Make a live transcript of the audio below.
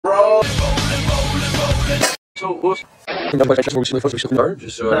So, what's...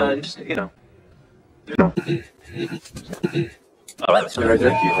 Just, you know. Alright, right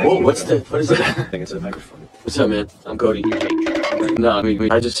there. Whoa, what is that? I think it's a microphone. What's up, man? I'm Cody. No, I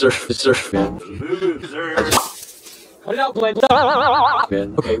mean, I just surf, man. Cut it out, Glenn.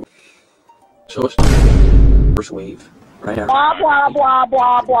 Man, okay. So, what's first wave? Right now.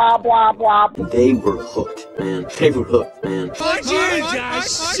 They were hooked, man. They were hooked, man.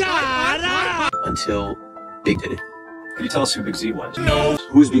 Just shut up! Until Big did it. Can you tell us who Big Z was? No.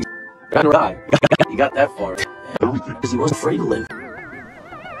 Who's Big Z? Got no die. He got that far. Because he wasn't afraid to live.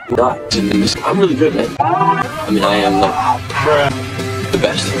 He died. I'm really good, man. I mean, I am the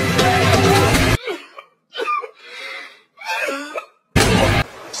best.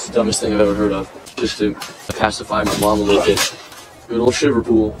 It's the dumbest thing I've ever heard of. Just to pacify my mom a little bit. Good old shiver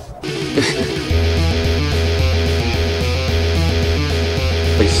pool.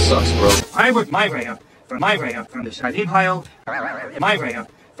 Place sucks, bro. I worked my way up from the sardine pile, my way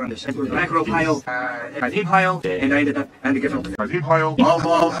up from the central macro pile, sardine pile, and I ended up at the gift sardine pile.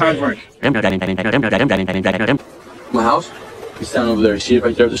 All hard work. My house? It's down over there. You see it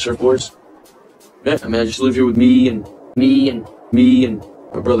right there with the surfboards? Yeah, I mean, I just live here with me and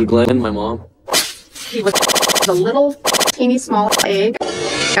my brother Glenn, my mom. He was a little teeny small egg.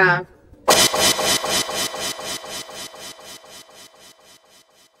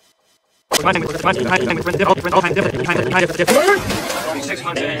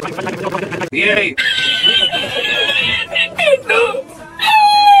 Yay!